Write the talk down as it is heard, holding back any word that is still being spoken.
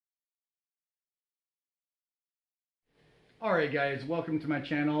Alright guys, welcome to my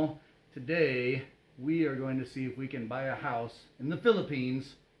channel. Today we are going to see if we can buy a house in the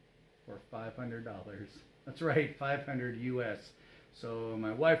Philippines for $500. That's right, 500 US. So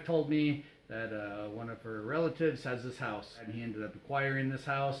my wife told me that one of her relatives has this house and he ended up acquiring this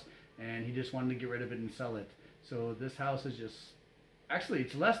house and he just wanted to get rid of it and sell it. So this house is just, actually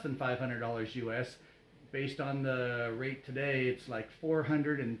it's less than $500 US. Based on the rate today, it's like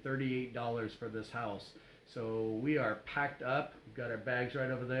 $438 for this house. So we are packed up, we've got our bags right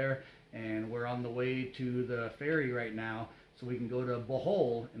over there, and we're on the way to the ferry right now so we can go to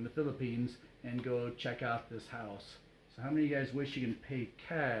Bohol in the Philippines and go check out this house. So how many of you guys wish you can pay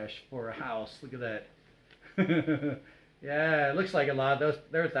cash for a house? Look at that. Yeah, it looks like a lot.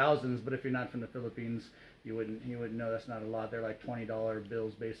 There are thousands, but if you're not from the Philippines, you wouldn't know that's not a lot. They're like $20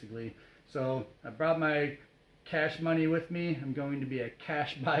 bills basically. So I brought my cash money with me. I'm going to be a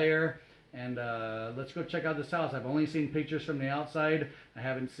cash buyer. And let's go check out this house. I've only seen pictures from the outside. I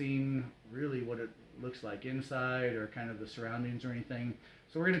haven't seen really what it looks like inside or kind of the surroundings or anything.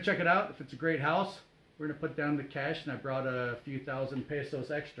 So we're going to check it out. If it's a great house, we're going to put down the cash. And I brought a few thousand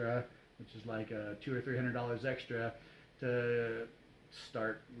pesos extra, which is like $200 or $300 extra, to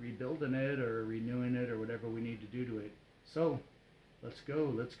start rebuilding it or renewing it or whatever we need to do to it. So let's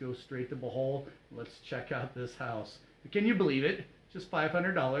go straight to Bohol. Let's check out this house. But can you believe it? Just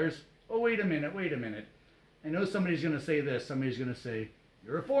 $500. Oh, wait a minute. I know somebody's going to say this. Somebody's going to say,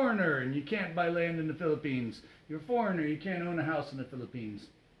 you're a foreigner and you can't buy land in the Philippines. You're a foreigner, you can't own a house in the Philippines.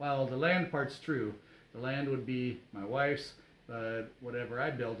 Well, the land part's true. The land would be my wife's, but whatever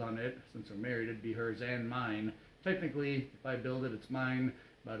I build on it, since we're married, it'd be hers and mine. Technically, if I build it, it's mine,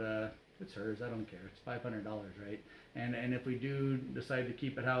 but it's hers. I don't care. It's $500, right? And if we do decide to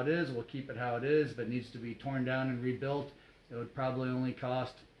keep it how it is, we'll keep it how it is. If it needs to be torn down and rebuilt, it would probably only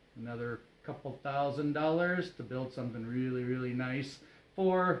cost another couple $1,000s to build something really nice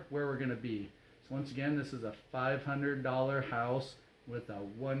for where we're going to be. So once again, this is a $500 house with a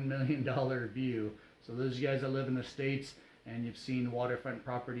 $1 million view. So those of you guys that live in the States and you've seen waterfront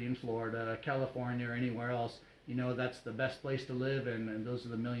property in Florida, California, or anywhere else, you know that's the best place to live, and those are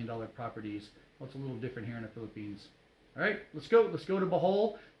the $1 million properties. Well, it's a little different here in the Philippines. All right, let's go to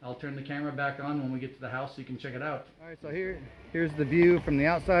Bohol. I'll turn the camera back on when we get to the house so you can check it out. All right, so here's the view from the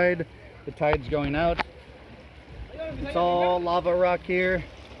outside. The tide's going out. It's all lava rock here.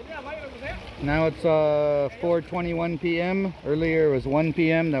 Now it's 4:21 p.m. Earlier it was 1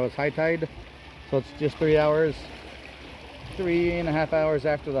 p.m. That was high tide. So it's just 3 hours, 3.5 hours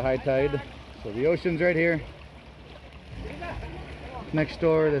after the high tide. So the ocean's right here. Next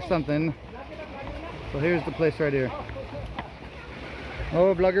door there's something. So here's the place right here.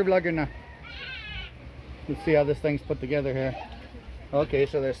 Oh, vlogger na. Let's see how this thing's put together here. Okay,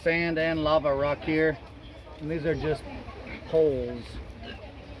 so there's sand and lava rock here. And these are just poles.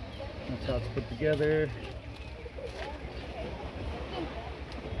 That's how it's put together.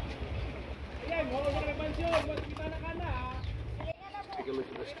 Let's take a look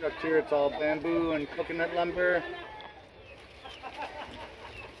at the structure. It's all bamboo and coconut lumber.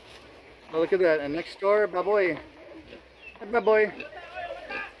 Oh, look at that. And next door, baboy. Hey, baboy.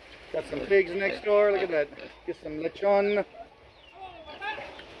 Got some pigs next door. Look at that. Get some lechon.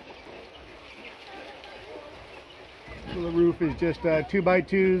 So the roof is just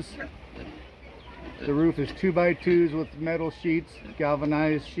 2x2s. The roof is 2x2s with metal sheets,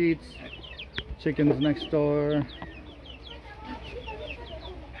 galvanized sheets. Chickens next door.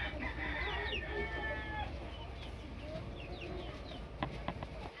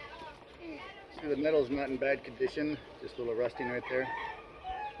 See, the metal's not in bad condition, just a little rusting right there.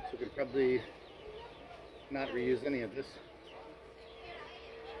 So we could probably not reuse any of this.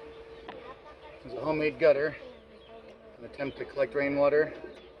 There's a homemade gutter. An attempt to collect rainwater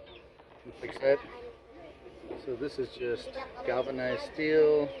and fix that. So this is just galvanized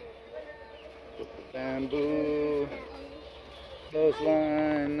steel with the bamboo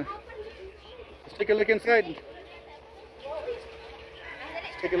clothesline. Let's take a look inside.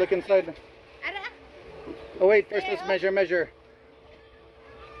 Let's take a look inside. Oh wait, first let's measure.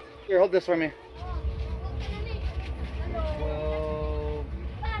 Here, hold this for me. 12.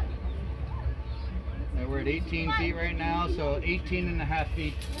 And we're at 18 feet right now, so 18.5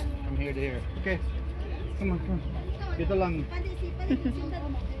 feet from here to here. Okay, come on. Dito lang.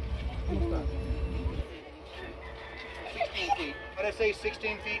 16 feet. What did I say?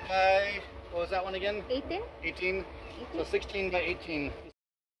 16 feet by, what was that one again? 18. 18. So 16 by 18.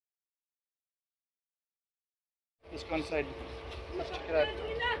 Let's go inside. Let's check it out.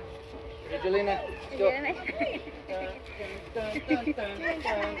 Angelina, let's go.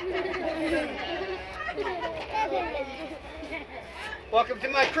 Welcome to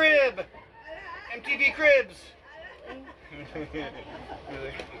my crib. MTV Cribs.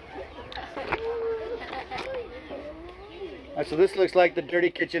 Alright, so this looks like the dirty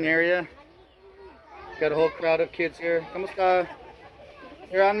kitchen area. Got a whole crowd of kids here. Kamusta?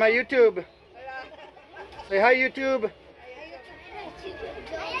 You're on my YouTube. Say hi, YouTube.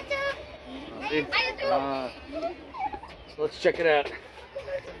 So let's check it out.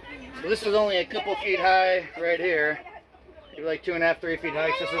 So this is only a couple feet high right here. Maybe like 2.5, 3 feet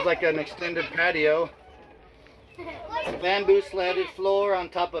high. So this is like an extended patio. Bamboo slatted floor on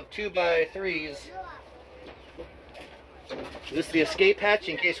top of 2x3s. Is this the escape hatch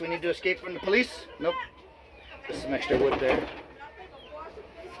in case we need to escape from the police? Nope. There's some extra wood there.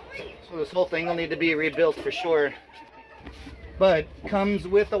 So this whole thing will need to be rebuilt for sure. But comes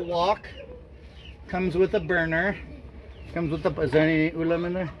with a wok, comes with a burner, comes with a... Is there any ulam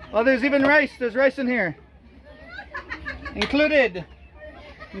in there? Oh, there's even rice. There's rice in here. Included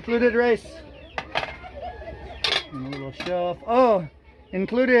rice. And a little shelf. Oh,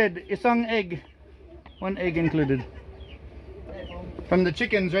 included isang egg. 1 egg included. From the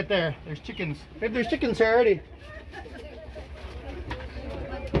chickens right there. There's chickens. Babe, there's chickens here already.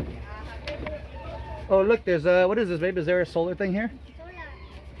 Oh, look, there's what is this, babe? Is there a solar thing here?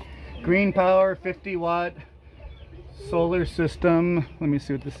 Green power, 50 watt solar system. Let me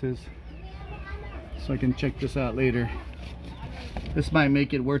see what this is, so I can check this out later. This might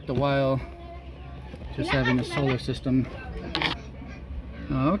make it worth the while, just having a solar system.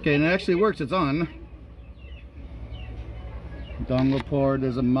 Oh, okay, and it actually works. It's on. Dongle port.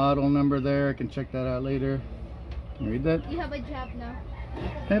 There's a model number there. I can check that out later. Can you read that? You have a job now.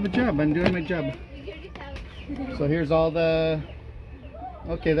 I have a job. I'm doing my job. So here's all the...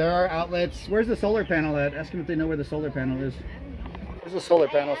 Okay, there are outlets. Where's the solar panel at? Ask them if they know where the solar panel is. There's a solar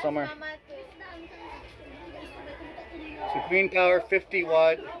panel somewhere. So green power, 50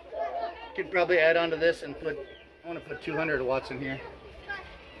 watt. Could probably add on to this and put... I want to put 200 watts in here.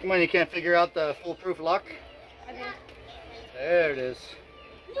 Come on, you can't figure out the foolproof lock? There it is.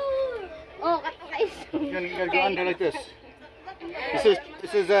 Oh, You gotta go under like this.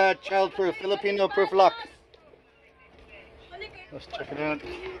 This is a child-proof, Filipino-proof lock. Let's check it out.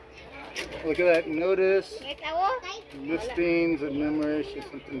 Look at that. Notice listings, enumeration,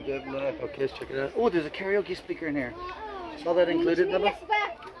 something deadlock. Okay, let's check it out. Oh, there's a karaoke speaker in here. Is all that included, Bubba?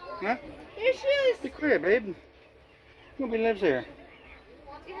 Huh? Your shoes. The crib, babe. Nobody lives here.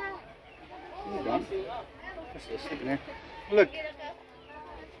 Hold on. Let's go sleep in here. Look.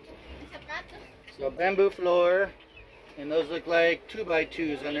 So bamboo floor. And those look like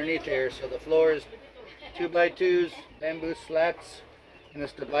 2x2s underneath here. So the floor is 2x2s, bamboo slats, and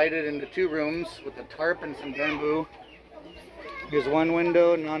it's divided into 2 rooms with a tarp and some bamboo. Here's one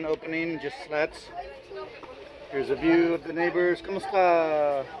window, non-opening, just slats. Here's a view of the neighbors.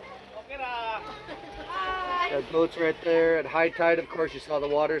 Kamusta? Got boats right there. At high tide, of course, you saw the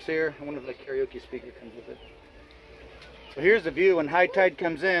waters here. I wonder if the karaoke speaker comes with it. So here's the view when high tide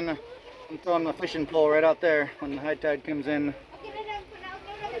comes in. I'm throwing my fishing pole right out there when the high tide comes in.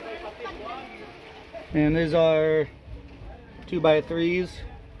 And these are 2x3s.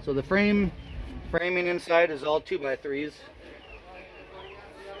 So the framing inside is all 2x3s.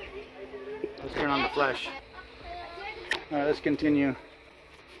 Let's turn on the flash. Alright, let's continue.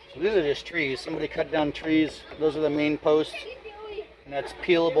 So these are just trees. Somebody cut down trees. Those are the main posts. And that's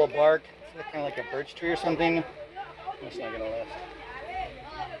peelable bark. It's kind of like a birch tree or something. That's not gonna last.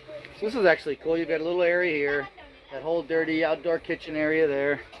 So this is actually cool. You've got a little area here. That whole dirty outdoor kitchen area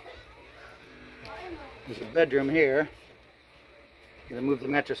there. There's a bedroom here. I'm gonna move the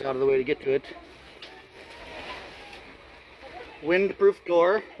mattress out of the way to get to it. Windproof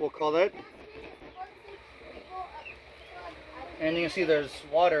door, we'll call that. And you can see there's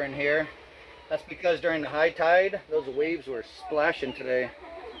water in here. That's because during the high tide, those waves were splashing today.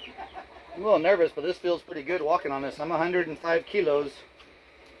 I'm a little nervous, but this feels pretty good walking on this. I'm 105 kilos.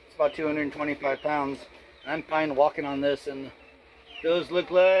 It's about 225 pounds. And I'm fine walking on this, and those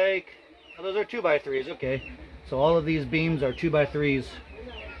look like, oh, those are 2x3s, okay. So all of these beams are 2x3s.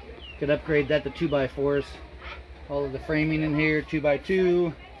 Could upgrade that to 2x4s. All of the framing in here,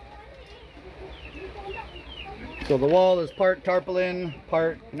 2x2. So the wall is part tarpaulin,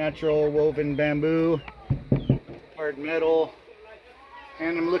 part natural woven bamboo, part metal.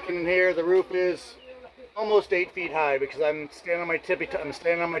 And I'm looking in here, the roof is almost 8 feet high because I'm standing on my tippy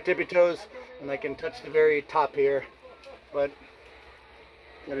toes and I can touch the very top here. But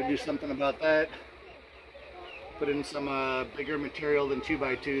gotta do something about that. Put in some bigger material than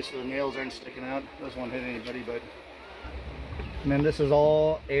 2x2 so the nails aren't sticking out. Those won't hit anybody, but. And then this is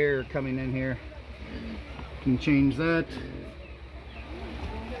all air coming in here. Can change that.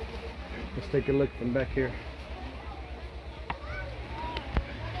 Let's take a look from back here.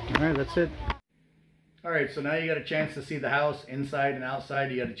 Alright, that's it. Alright, so now you got a chance to see the house inside and outside.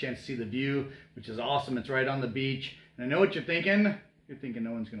 You got a chance to see the view, which is awesome. It's right on the beach. And I know what you're thinking. You're thinking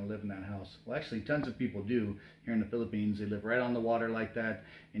no one's going to live in that house. Well, actually, tons of people do here in the Philippines. They live right on the water like that.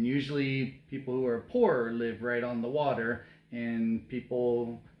 And usually people who are poor live right on the water. And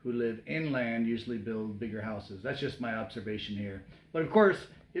people who live inland usually build bigger houses. That's just my observation here. But of course,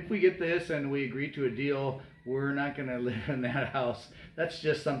 if we get this and we agree to a deal, we're not going to live in that house. That's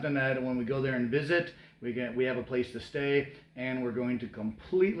just something that when we go there and visit, we have a place to stay, and we're going to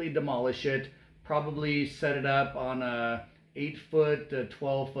completely demolish it, probably set it up on a 8-foot to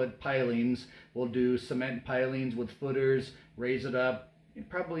 12-foot pilings. We'll do cement pilings with footers, raise it up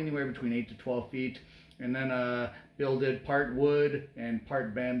probably anywhere between 8 to 12 feet, and then build it part wood and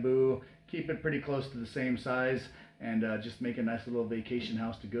part bamboo. Keep it pretty close to the same size, and just make a nice little vacation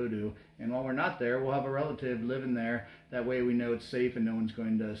house to go to. And while we're not there, we'll have a relative living there. That way we know it's safe and no one's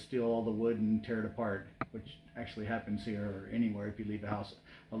going to steal all the wood and tear it apart, which actually happens here or anywhere if you leave a house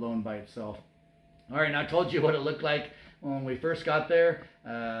alone by itself. All right, now I told you what it looked like when we first got there.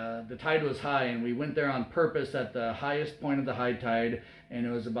 The tide was high, and we went there on purpose at the highest point of the high tide, and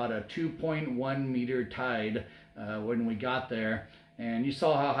it was about a 2.1 meter tide when we got there. And you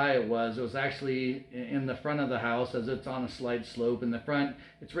saw how high it was. It was actually in the front of the house, as it's on a slight slope. In the front,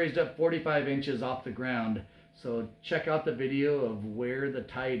 it's raised up 45 inches off the ground. So check out the video of where the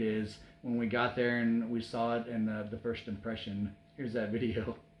tide is when we got there and we saw it, and the first impression. Here's that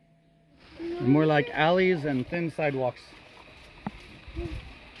video. More like alleys and thin sidewalks.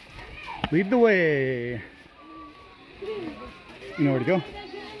 Lead the way. You know where to go?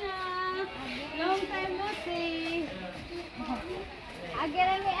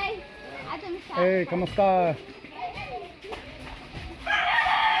 Hey, kamusta?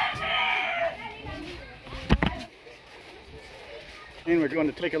 And we're going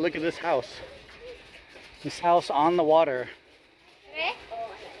to take a look at this house. This house on the water.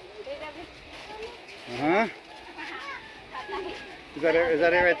 Uh-huh. Is that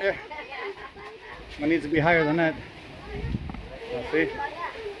it right there? It needs to be higher than that. Oh, see?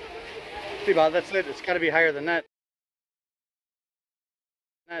 See, Bob, that's it. It's got to be higher than that.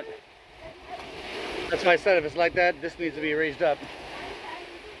 That's why I said if it's like that, this needs to be raised up.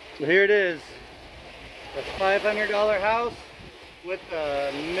 So here it is. The $500 house with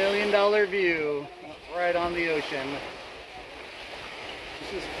a $1 million view right on the ocean.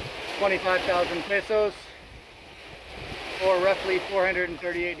 This is 25,000 pesos, or roughly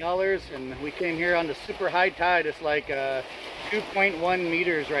 $438, and we came here on the super high tide. It's like 2.1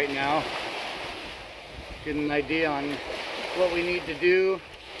 meters right now. Get an idea on what we need to do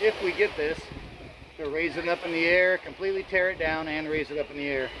if we get this, to raise it up in the air, completely tear it down and raise it up in the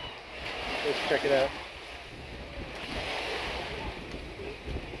air. Let's check it out.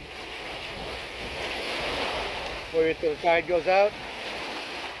 Wait till the tide goes out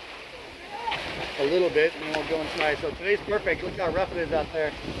a little bit, and then we'll go inside. So today's perfect. Look how rough it is out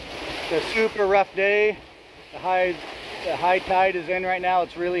there. It's a super rough day. The high tide is in right now.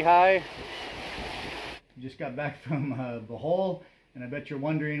 It's really high. Just got back from Bohol, and I bet you're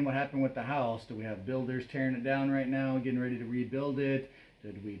wondering what happened with the house. Do we have builders tearing it down right now, getting ready to rebuild it?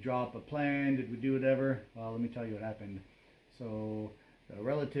 Did we drop a plan? Did we do whatever? Well, let me tell you what happened. So the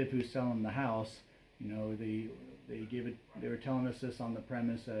relative who's selling the house, you know, they were telling us this on the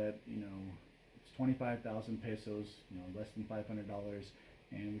premise that, you know, it's 25,000 pesos, you know, less than $500,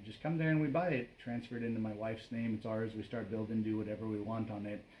 and we just come there and we buy it, transfer it into my wife's name. It's ours. We start building, do whatever we want on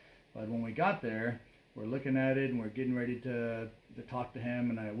it. But when we got there, we're looking at it and we're getting ready to talk to him,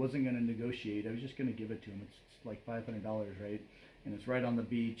 and I wasn't going to negotiate. I was just going to give it to him. It's like $500, right? And it's right on the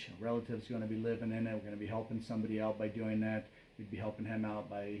beach. A relative's going to be living in it. We're going to be helping somebody out by doing that. We'd be helping him out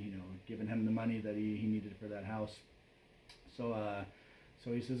by, you know, giving him the money that he needed for that house. So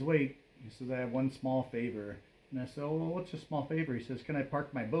so he says, wait. He says, I have one small favor. And I said, oh, well, what's your small favor? He says, can I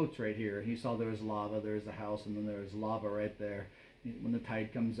park my boats right here? And he saw there was lava. There was a house, and then there was lava right there. When the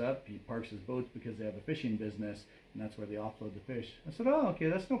tide comes up, he parks his boats because they have a fishing business, and that's where they offload the fish. I said, oh, okay,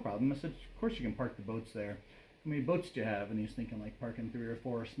 that's no problem. I said, of course you can park the boats there. How many boats do you have? And he's thinking like parking 3 or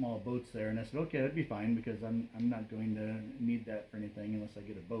 4 small boats there. And I said, okay, that'd be fine, because I'm not going to need that for anything unless I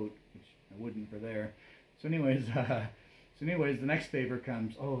get a boat, which I wouldn't for there. So anyways, the next favor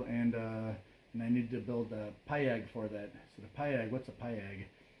comes. Oh, and I need to build a payag for that. So the payag, what's a payag?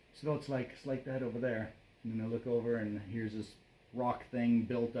 So it's like that over there. And then I look over, and here's this rock thing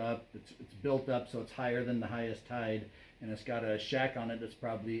built up. It's built up so it's higher than the highest tide, and it's got a shack on it that's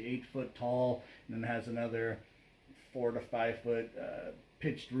probably 8 foot tall, and then it has another 4 to 5 foot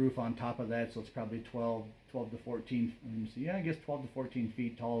pitched roof on top of that, so it's probably 12 to 14, let me see, yeah, I guess 12 to 14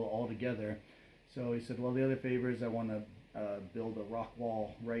 feet tall altogether. So he said, well, the other favor is I want to build a rock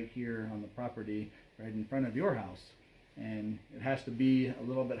wall right here on the property, right in front of your house. And it has to be a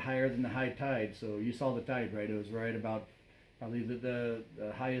little bit higher than the high tide. So you saw the tide, right? It was right about, probably the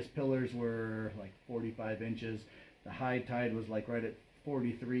highest pillars were like 45 inches. The high tide was like right at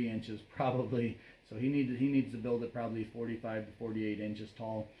 43 inches probably. So he needs to build it probably 45 to 48 inches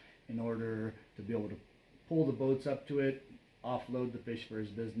tall in order to be able to pull the boats up to it, offload the fish for his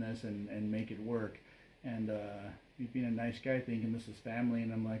business, and make it work. And he's being a nice guy, thinking this is family,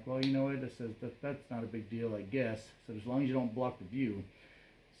 and I'm like, well, you know what? I says that's not a big deal, I guess. So as long as you don't block the view.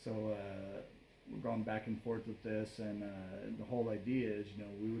 So we're going back and forth with this, and the whole idea is, you know,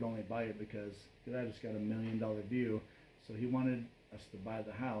 we would only buy it because I just got $1 million view. So he wanted us to buy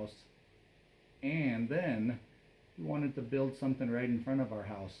the house, and then he wanted to build something right in front of our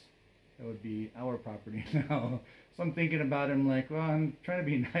house. That would be our property now. So I'm thinking about it, I'm like, well, I'm trying to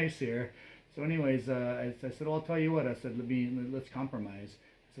be nice here. So anyways, I said, well, I'll tell you what. I said, let's compromise.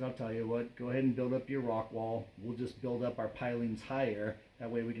 I said, I'll tell you what, go ahead and build up your rock wall. We'll just build up our pilings higher. That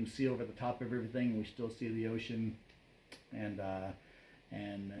way we can see over the top of everything, and we still see the ocean. And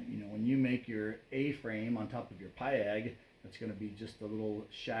you know, when you make your A-frame on top of your piag, that's going to be just a little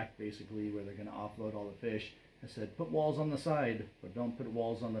shack basically where they're going to offload all the fish. I said, put walls on the side, but don't put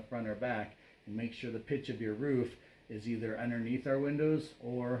walls on the front or back, and make sure the pitch of your roof is either underneath our windows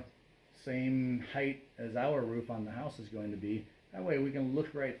or same height as our roof on the house is going to be. That way we can look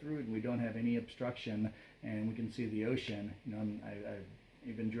right through it and we don't have any obstruction, and we can see the ocean. You know, I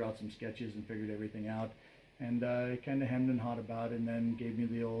even drew out some sketches and figured everything out, and kind of hemmed and hawed about it, and then gave me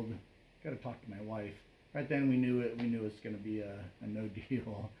the old, got to talk to my wife. Right then we knew it's going to be a no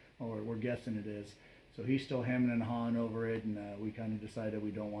deal, or we're guessing it is. So he's still hemming and hawing over it, and we kind of decided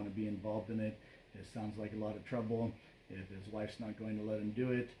we don't want to be involved in it. It sounds like a lot of trouble. If his wife's not going to let him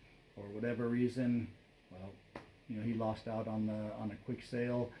do it, for whatever reason, well, you know, he lost out on a quick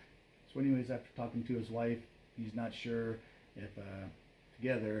sale. So anyways, after talking to his wife, he's not sure if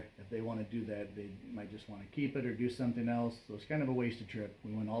together, if they want to do that, they might just want to keep it or do something else. So it's kind of a wasted trip.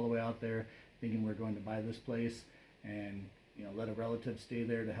 We went all the way out there thinking we're going to buy this place and, you know, let a relative stay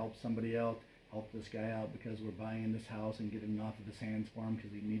there to help somebody out, help this guy out because we're buying this house and getting it off of his hands for him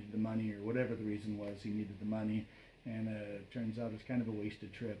because he needed the money, or whatever the reason was, he needed the money. And it turns out it's kind of a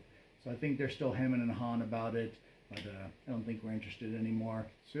wasted trip. So I think they're still hemming and hawing about it, but I don't think we're interested anymore.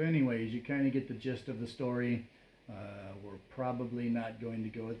 So anyways, you kind of get the gist of the story. We're probably not going to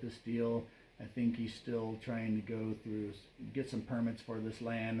go with this deal. I think he's still trying to go through, get some permits for this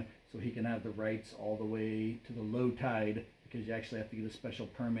land so he can have the rights all the way to the low tide, because you actually have to get a special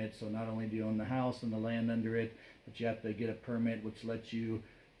permit. So not only do you own the house and the land under it, but you have to get a permit which lets you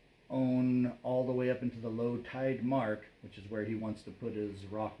own all the way up into the low tide mark, which is where he wants to put his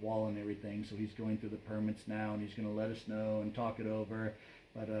rock wall and everything. So he's going through the permits now, and he's going to let us know and talk it over.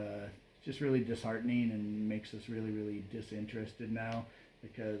 But it's just really disheartening and makes us really, really disinterested now,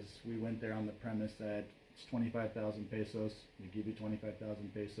 because we went there on the premise that it's 25,000 pesos. We give you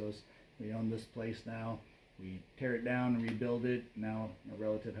 25,000 pesos. We own this place now. We tear it down and rebuild it. Now a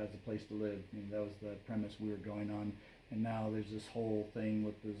relative has a place to live. I mean, that was the premise we were going on. And now there's this whole thing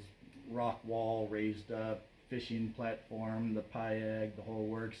with this rock wall raised up, fishing platform, the piag, the whole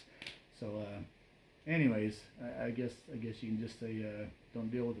works. So anyways, I guess you can just say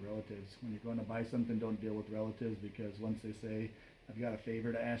don't deal with relatives. When you're going to buy something, don't deal with relatives, because once they say, I've got a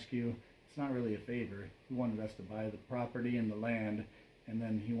favor to ask you, it's not really a favor. He wanted us to buy the property and the land, and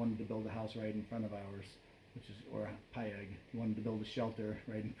then he wanted to build a house right in front of ours, or a piag. He wanted to build a shelter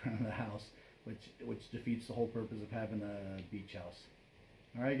right in front of the house, which defeats the whole purpose of having a beach house.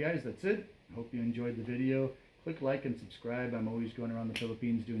 Alright guys, that's it. Hope you enjoyed the video. Click like and subscribe. I'm always going around the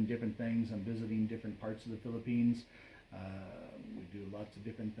Philippines doing different things. I'm visiting different parts of the Philippines. We do lots of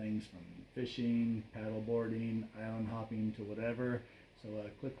different things, from fishing, paddle boarding, island hopping, to whatever. So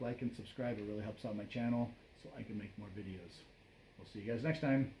click like and subscribe. It really helps out my channel so I can make more videos. We'll see you guys next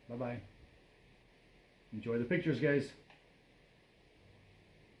time. Bye bye. Enjoy the pictures, guys.